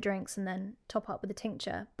enjoy the drinks and then top up with the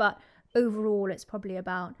tincture. But overall, it's probably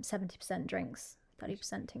about 70% drinks,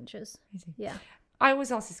 30% tinctures. Amazing. Yeah. I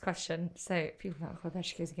always ask this question, so people are like, oh, there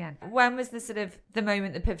she goes again. When was the sort of the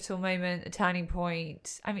moment, the pivotal moment, the turning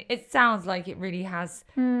point? I mean, it sounds like it really has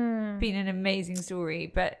been an amazing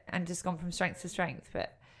story, and just gone from strength to strength.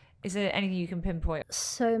 But is there anything you can pinpoint?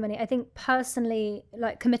 So many. I think personally,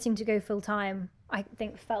 like committing to go full time, I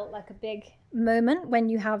think felt like a big moment when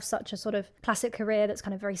you have such a sort of classic career that's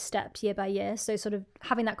kind of very stepped year by year. So sort of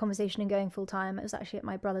having that conversation and going full time. It was actually at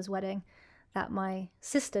my brother's wedding that my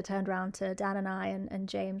sister turned around to Dan and I and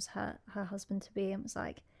James, her husband to be, and was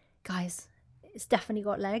like, guys, it's definitely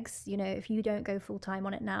got legs. You know, if you don't go full time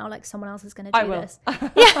on it now, like someone else is going to do this.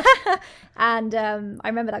 Yeah. And I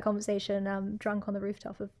remember that conversation, drunk on the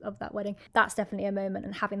rooftop of that wedding. That's definitely a moment,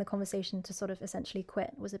 and having the conversation to sort of essentially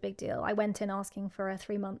quit was a big deal. I went in asking for a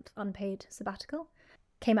 3-month unpaid sabbatical,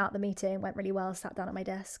 came out the meeting, went really well, sat down at my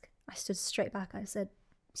desk. I stood straight back. I said,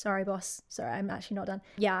 sorry, boss. Sorry, I'm actually not done.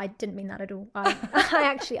 Yeah, I didn't mean that at all.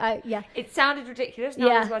 Yeah. It sounded ridiculous. None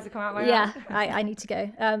of those words have come out of my mouth. I need to go.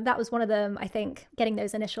 That was one of them. I think getting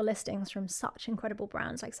those initial listings from such incredible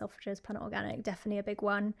brands like Selfridges, Planet Organic, definitely a big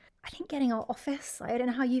one. I think getting our office, I don't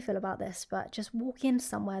know how you feel about this, but just walking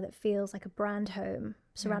somewhere that feels like a brand home,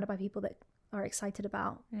 surrounded by people that are excited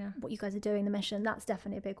about what you guys are doing, the mission, that's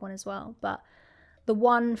definitely a big one as well. But the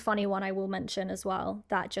one funny one I will mention as well,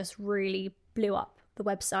 that just really blew up the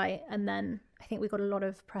website, and then I think we got a lot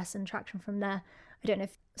of press and traction from there. I don't know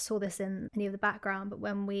if you saw this in any of the background, but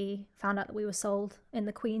when we found out that we were sold in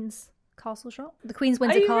the Queen's Castle shop, the Queen's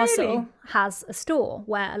Windsor Castle has a store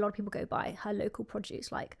where a lot of people go buy her local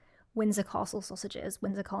produce like Windsor Castle sausages,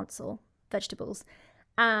 Windsor Castle vegetables.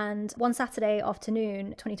 And one Saturday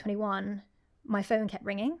afternoon, 2021, my phone kept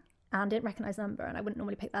ringing and didn't recognize the number, and I wouldn't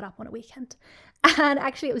normally pick that up on a weekend. And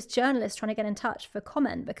actually it was journalists trying to get in touch for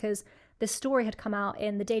comment, because this story had come out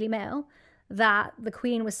in the Daily Mail that the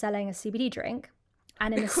Queen was selling a CBD drink,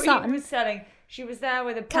 and in the Sun was selling. She was there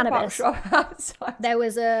with a cannabis pop-up shop outside. There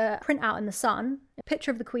was a printout in the Sun, a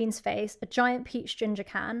picture of the Queen's face, a giant peach ginger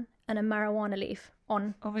can, and a marijuana leaf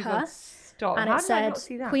on Oh my her. God, stop. And How it did I said, not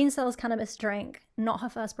see that? Queen sells cannabis drink, not her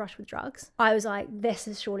first brush with drugs. I was like, this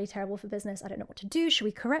is surely terrible for business. I don't know what to do. Should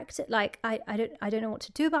we correct it? Like, I don't know what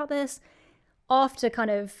to do about this. After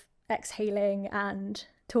kind of exhaling and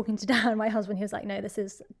talking to Dan, my husband, he was like, no, this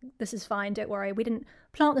is fine. Don't worry. We didn't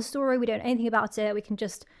plant the story. We don't know anything about it. We can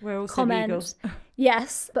just comment.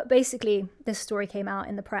 Yes. But basically, this story came out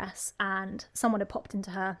in the press, and someone had popped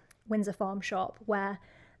into her Windsor Farm shop where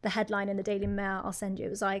the headline in the Daily Mail, I'll send you, it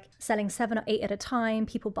was like selling 7 or 8 at a time,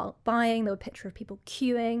 people bulk buying, there were a picture of people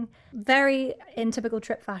queuing. Very in typical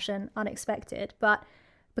Trip fashion, unexpected. But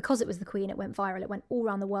because it was the Queen, it went viral. It went all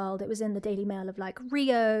around the world. It was in the Daily Mail of like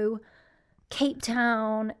Rio, Cape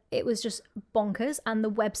Town. It was just bonkers. And the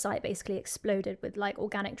website basically exploded with like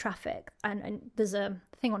organic traffic. And there's a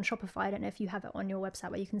thing on Shopify, I don't know if you have it on your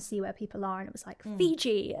website, where you can see where people are, and it was like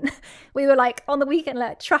Fiji, and we were like on the weekend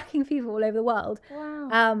like tracking people all over the world.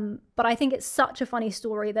 Wow. But I think it's such a funny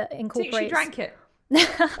story that incorporates. Think she drank it?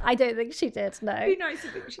 I don't think she did, no. It'd be nice to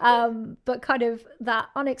think she did. But kind of that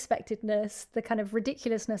unexpectedness, the kind of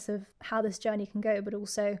ridiculousness of how this journey can go, but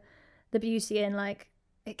also the beauty in like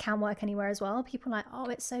it can work anywhere as well. People are like, oh,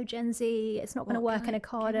 it's so Gen Z, it's not going to work in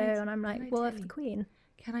Ocado, and I'm like, well, if the Queen.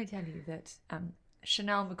 Can I tell you that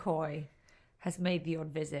Chanel McCoy has made the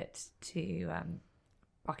odd visit to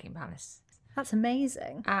Buckingham Palace? That's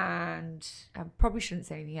amazing. And I probably shouldn't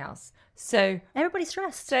say anything else. So everybody's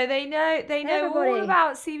stressed. So they know Everybody. all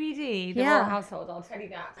about CBD, the Yeah. royal household, I'll tell you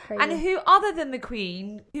that. Crazy. And who, other than the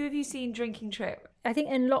Queen, who have you seen drinking Trip? I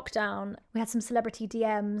think in lockdown, we had some celebrity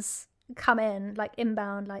DMs come in, like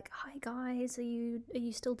inbound, like, hi guys, are you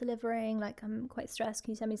still delivering? Like, I'm quite stressed.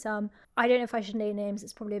 Can you send me some? I don't know if I should name names.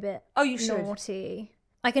 It's probably a bit You should. naughty.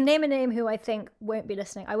 I can name a name who I think won't be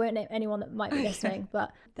listening. I won't name anyone that might be listening,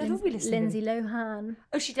 but They'll all be listening. Lindsay Lohan.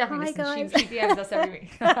 Oh, she definitely Hi, listens. She DMs us every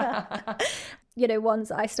week. You know,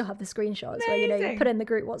 ones I still have the screenshots where, you know, you Amazing. put in the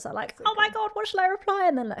group WhatsApp like, oh my God, what shall I reply?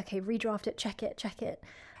 And then like, okay, redraft it, check it.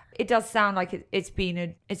 It does sound like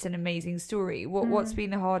it's an amazing story. What's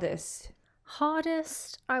been the hardest?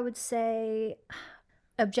 Hardest, I would say,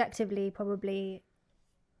 objectively, probably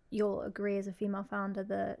you'll agree as a female founder,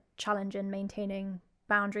 the challenge in maintaining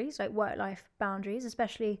boundaries, like work-life boundaries,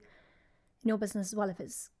 especially in your business as well. If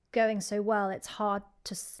it's going so well, it's hard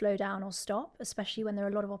to slow down or stop, especially when there are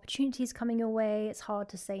a lot of opportunities coming your way. It's hard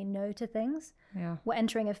to say no to things. Yeah. We're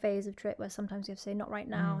entering a phase of Trip where sometimes you have to say not right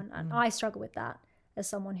now, and I struggle with that as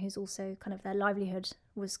someone who's also kind of their livelihood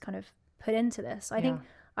was kind of put into this. I think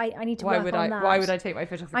I need to work on that. Why would I take my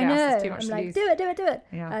foot off the I gas? know. There's too much I'm to like, lose. do it.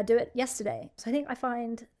 Yeah. Do it yesterday. So I think I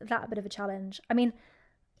find that a bit of a challenge. I mean,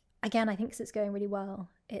 again, I think 'cause it's going really well,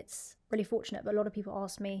 it's really fortunate. But a lot of people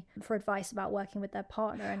ask me for advice about working with their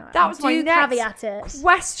partner, and that was my next caveat it.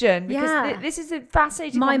 question, because Yeah. this is a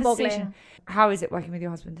fascinating Mind-boggling. conversation. How is it working with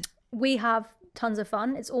your husband? We have tons of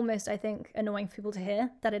fun. It's almost, I think, annoying for people to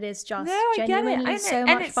hear that it is just No, I get it. genuinely so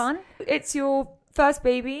much fun. It's your first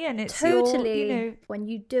baby, and it's Totally. your, When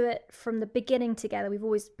you do it from the beginning together, we've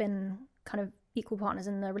always been kind of equal partners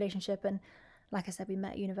in the relationship. And like I said, we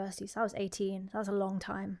met at university, so I was 18. That was a long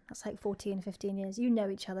time. That's like 14, 15 years. You know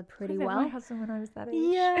each other pretty I met well. my husband when I was that age.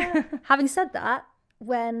 Yeah. Having said that,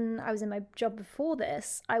 when I was in my job before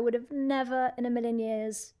this, I would have never in a million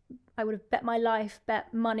years, I would have bet my life,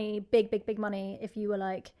 bet money, big money, if you were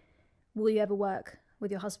like, will you ever work with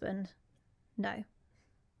your husband? No.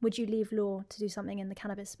 Would you leave law to do something in the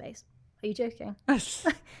cannabis space? Are you joking?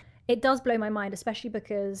 It does blow my mind, especially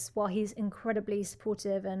because while he's incredibly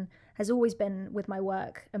supportive and has always been with my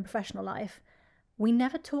work and professional life, we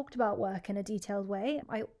never talked about work in a detailed way.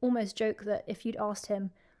 I almost joke that if you'd asked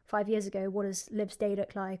him 5 years ago, what does Liv's day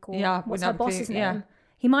look like, or what's her boss's name,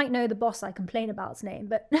 he might know the boss I complain about's name,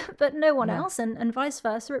 but no one else, and vice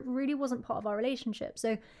versa. It really wasn't part of our relationship.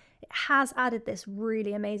 So it has added this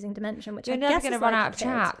really amazing dimension, which You're I never guess going to is run like out a of kid.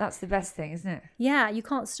 chat. That's the best thing, isn't it? Yeah, you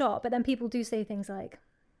can't stop. But then people do say things like,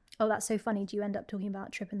 oh, that's so funny. Do you end up talking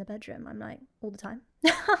about Trip in the bedroom? I'm like, all the time.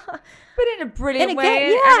 But in a brilliant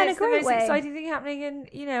way. Yeah, and in a it's great the most way. exciting thing happening. And,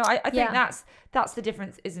 you know, I think that's the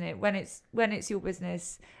difference, isn't it? When it's your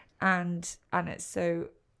business and it's so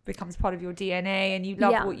becomes part of your DNA and you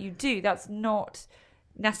love what you do, that's not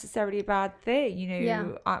necessarily a bad thing. You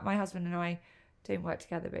know, my husband and I don't work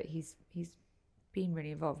together, but he's been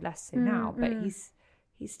really involved, less so now, but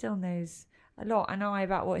he still knows a lot, and I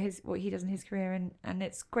about what he does in his career, and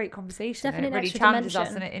it's great conversation. Definitely and it an really extra challenges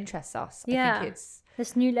dimension. us and it interests us. Yeah. I think it's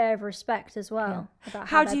This new layer of respect as well about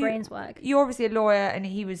how their brains work. You're obviously a lawyer and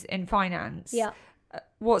he was in finance. Yeah.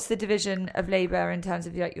 What's the division of labour in terms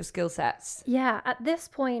of like your skill sets? Yeah, at this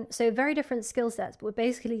point, so very different skill sets, but we're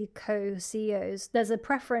basically co-CEOs. There's a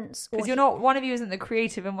preference. Because you're not, one of you isn't the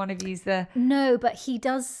creative and one of you's the... No, but he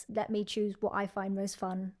does let me choose what I find most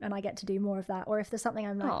fun, and I get to do more of that. Or if there's something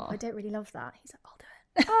I'm like, I don't really love that, he's like, I'll do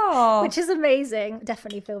it. Oh. Which is amazing.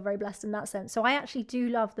 Definitely feel very blessed in that sense. So I actually do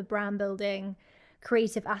love the brand building,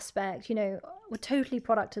 creative aspect. You know, we're totally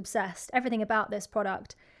product obsessed. Everything about this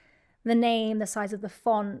product, the name, the size of the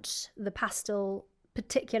font, the pastel,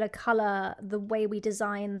 particular color, the way we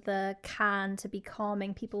design the can to be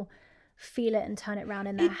calming. People feel it and turn it around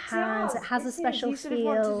in their hands. It has a special you feel. sort of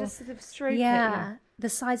want to just sort of stroke it. Yeah, the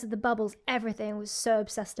size of the bubbles, everything was so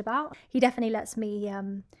obsessed about. He definitely lets me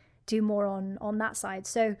do more on that side.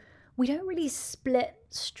 So we don't really split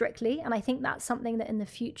strictly, and I think that's something that in the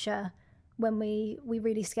future, when we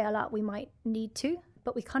really scale up, we might need to.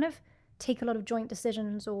 But we kind of take a lot of joint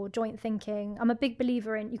decisions or joint thinking. I'm a big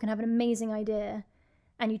believer in you can have an amazing idea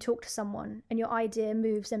and you talk to someone and your idea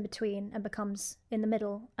moves in between and becomes in the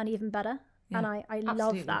middle and even better. Yeah, and I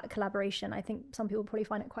love that collaboration. I think some people probably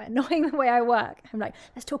find it quite annoying the way I work. I'm like,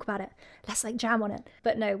 let's talk about it. Let's like jam on it.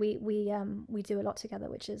 But no, we do a lot together,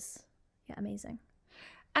 which is amazing.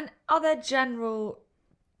 And are there general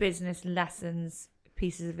business lessons,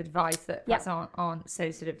 pieces of advice that perhaps aren't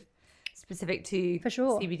so sort of specific to For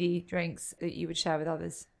sure. CBD drinks that you would share with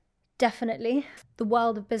others? Definitely. The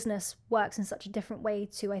world of business works in such a different way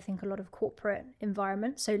to, I think, a lot of corporate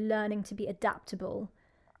environments. So learning to be adaptable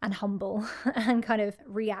and humble and kind of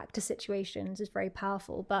react to situations is very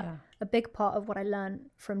powerful. But a big part of what I learned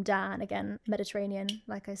from Dan, again, Mediterranean,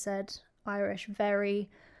 like I said, Irish, very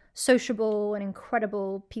sociable and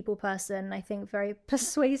incredible people person, I think very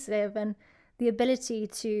persuasive, and the ability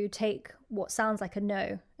to take what sounds like a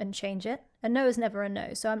no and change it. A no is never a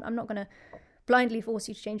no. So I'm not going to blindly force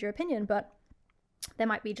you to change your opinion, but there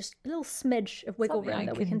might be just a little smidge of wiggle room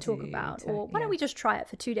that we can talk about. Or why don't we just try it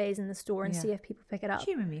for 2 days in the store and see if people pick it up?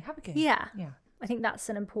 Humour me, have a go. Yeah. I think that's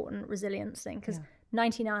an important resilience thing, because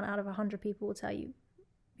 99 out of 100 people will tell you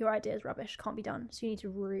your idea is rubbish, can't be done. So you need to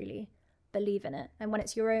really believe in it. And when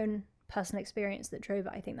it's your own personal experience that drove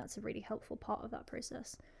it, I think that's a really helpful part of that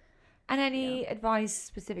process. And any advice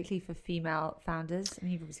specifically for female founders? I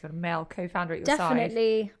mean, you've obviously got a male co-founder at your side.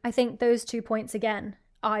 Definitely. I think those 2 points again,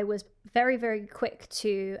 I was very, very quick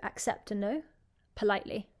to accept a no,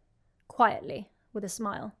 politely, quietly, with a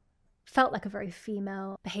smile. Felt like a very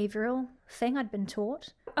female behavioural thing I'd been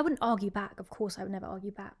taught. I wouldn't argue back, of course I would never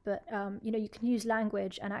argue back, but you can use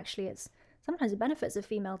language, and actually it's sometimes the benefits of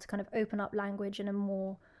female to kind of open up language in a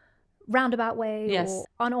more roundabout way or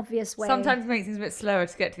unobvious way. Sometimes it makes things a bit slower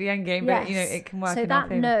to get to the end game, but it can work. So in our that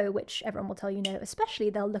favour. no, which everyone will tell you no, especially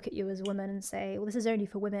they'll look at you as a woman and say, well, this is only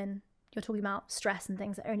for women, you're talking about stress and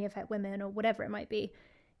things that only affect women or whatever it might be,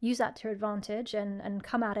 use that to your advantage and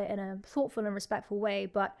come at it in a thoughtful and respectful way.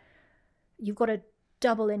 But you've got to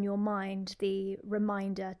double in your mind the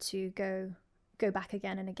reminder to go back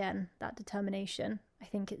again and again. That determination, I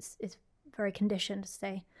think it's very conditioned to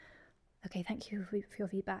say, okay, thank you for your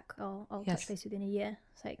feedback. I'll touch base within a year.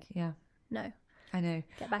 It's like, no. I know.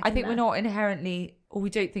 Get back I in think there. we're not inherently, or we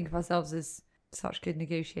don't think of ourselves as such good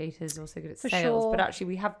negotiators or so good at For sales, sure. but actually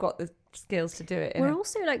we have got the skills to do it. We're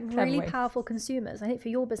also like clever really way. powerful consumers. I think for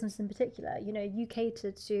your business in particular, you know, you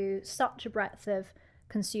cater to such a breadth of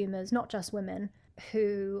consumers, not just women,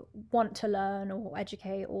 who want to learn or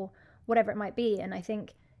educate or whatever it might be. And I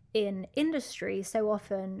think in industry, so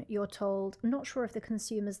often you're told, I'm not sure if the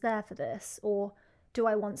consumer's there for this, or do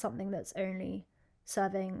I want something that's only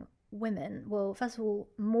serving women? Well, first of all,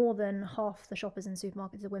 more than half the shoppers in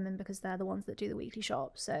supermarkets are women because they're the ones that do the weekly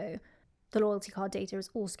shop. So the loyalty card data is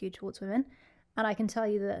all skewed towards women. And I can tell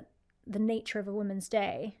you that the nature of a woman's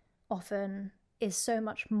day often is so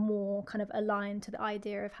much more kind of aligned to the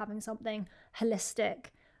idea of having something holistic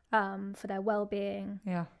for their well-being.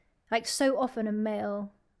 Yeah. Like so often a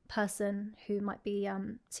male person who might be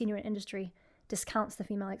senior in industry discounts the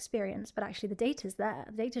female experience, but actually the data's there.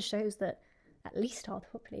 The data shows that at least half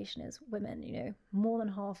the population is women, you know, more than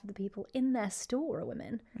half of the people in their store are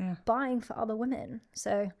women buying for other women.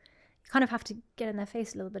 So you kind of have to get in their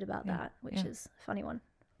face a little bit about that, which is a funny one.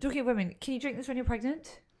 Talking of women, can you drink this when you're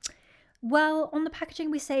pregnant? Well, on the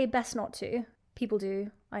packaging, we say best not to. People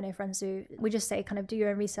do. I know friends do. We just say kind of do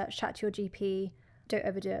your own research, chat to your GP, don't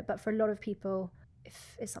overdo it. But for a lot of people,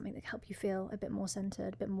 if it's something that can help you feel a bit more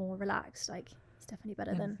centered, a bit more relaxed, like it's definitely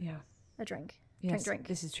better than a drink. Yes, Drink.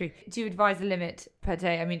 this is true. Do you advise a limit per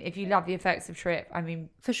day? I mean, if you love the effects of Trip, I mean...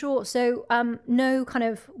 For sure. So no kind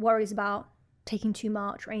of worries about taking too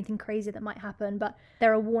much or anything crazy that might happen, but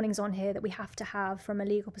there are warnings on here that we have to have from a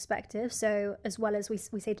legal perspective. So as well as we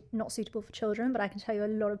say not suitable for children, but I can tell you a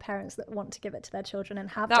lot of parents that want to give it to their children and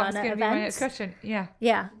have That was done going at to be my events. next question. Yeah.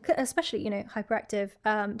 Yeah, especially, you know, hyperactive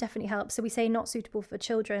definitely helps. So we say not suitable for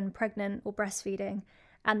children, pregnant or breastfeeding.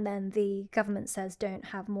 And then the government says don't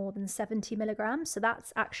have more than 70 milligrams. So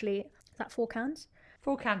that's actually, is that 4 cans?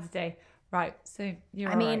 4 cans a day. Right. So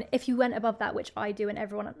you're I mean, right. if you went above that, which I do and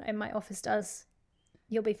everyone in my office does,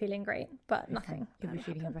 you'll be feeling great, but nothing. You'll be can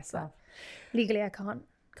feeling your happen. best self. But legally, I can't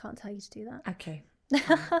tell you to do that. Okay.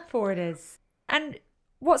 4 it is. And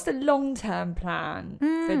what's the long-term plan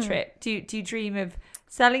for Trip? Do you dream of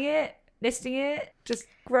selling it, listing it, just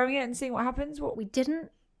growing it and seeing what happens? What We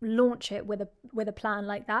didn't launch it with a plan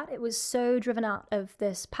like that. It was so driven out of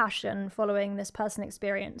this passion following this personal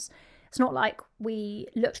experience. It's not like we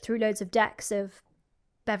looked through loads of decks of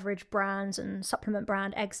beverage brands and supplement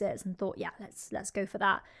brand exits and thought, yeah, let's go for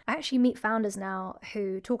that. I actually meet founders now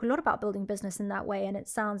who talk a lot about building business in that way, and it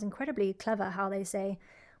sounds incredibly clever how they say,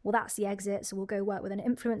 well, that's the exit, so we'll go work with an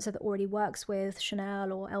influencer that already works with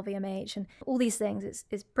Chanel or LVMH and all these things.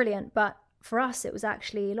 It's brilliant, but for us it was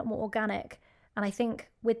actually a lot more organic. And I think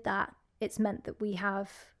with that, it's meant that we have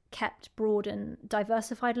kept broad and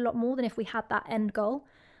diversified a lot more than if we had that end goal.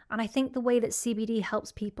 And I think the way that CBD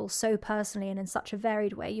helps people so personally and in such a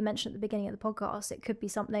varied way, you mentioned at the beginning of the podcast, it could be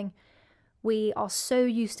something we are so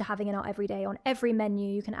used to having in our everyday on every menu.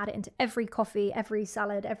 You can add it into every coffee, every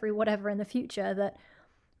salad, every whatever in the future, that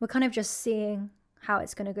we're kind of just seeing how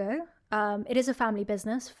it's going to go. It is a family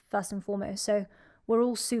business, first and foremost. So we're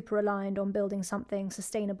all super aligned on building something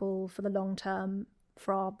sustainable for the long term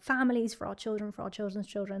for our families, for our children, for our children's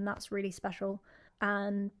children. That's really special.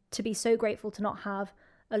 And to be so grateful to not have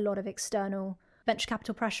a lot of external venture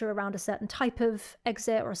capital pressure around a certain type of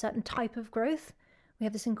exit or a certain type of growth. We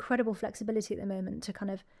have this incredible flexibility at the moment to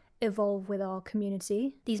kind of evolve with our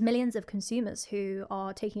community. These millions of consumers who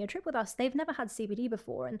are taking a trip with us, they've never had CBD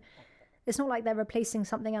before. And it's not like they're replacing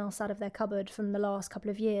something else out of their cupboard from the last couple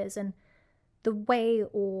of years. And the way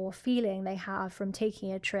or feeling they have from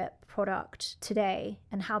taking a Trip product today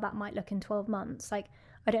and how that might look in 12 months. Like,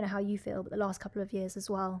 I don't know how you feel, but the last couple of years as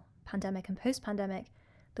well, pandemic and post-pandemic,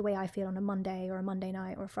 the way I feel on a Monday or a Monday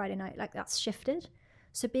night or a Friday night, like that's shifted.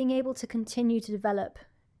 So being able to continue to develop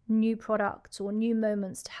new products or new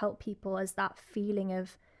moments to help people as that feeling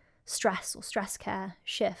of stress or stress care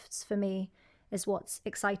shifts for me is what's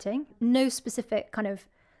exciting. No specific kind of,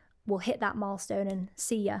 we'll hit that milestone and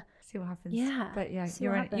see ya. See what happens. Yeah. But yeah, see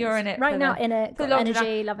you're what in, happens. you're in it right for now. the, In it, for got the long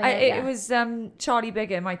energy, term. loving it. It was Charlie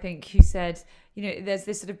Bigham, I think, who said, you know, there's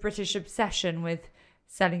this sort of British obsession with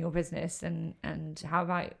selling your business, and how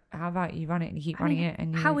about you run it and you keep running it.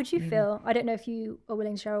 And how would you feel? I don't know if you are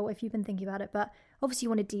willing to share or if you've been thinking about it, but obviously you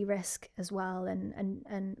want to de-risk as well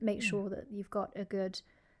and make sure that you've got a good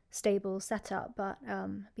stable setup, but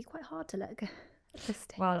it'd be quite hard to let go at this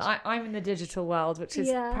stage. Well, I'm in the digital world, which is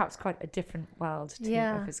perhaps quite a different world to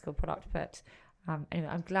a physical product. But anyway,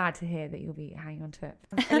 I'm glad to hear that you'll be hanging on to it.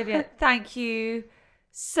 Olivia, thank you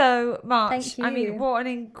so much. Thank you. I mean, what an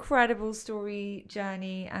incredible story,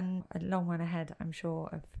 journey, and a long one ahead, I'm sure,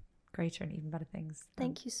 of greater and even better things.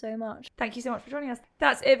 Thank you so much. Thank you so much for joining us.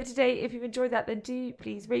 That's it for today. If you've enjoyed that, then do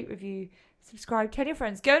please rate, review, subscribe, tell your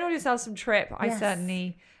friends. Go and order yourself some Trip. I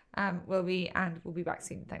certainly will be, and we'll be back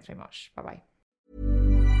soon. Thanks very much. Bye-bye.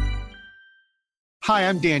 Hi,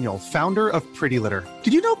 I'm Daniel, founder of Pretty Litter.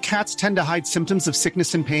 Did you know cats tend to hide symptoms of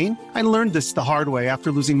sickness and pain? I learned this the hard way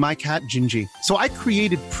after losing my cat, Gingy. So I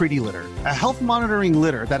created Pretty Litter, a health monitoring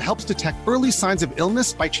litter that helps detect early signs of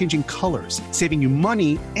illness by changing colors, saving you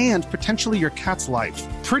money and potentially your cat's life.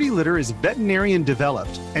 Pretty Litter is veterinarian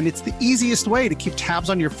developed, and it's the easiest way to keep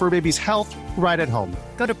tabs on your fur baby's health right at home.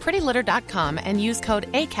 Go to prettylitter.com and use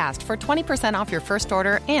code ACAST for 20% off your first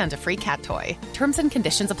order and a free cat toy. Terms and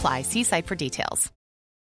conditions apply. See site for details.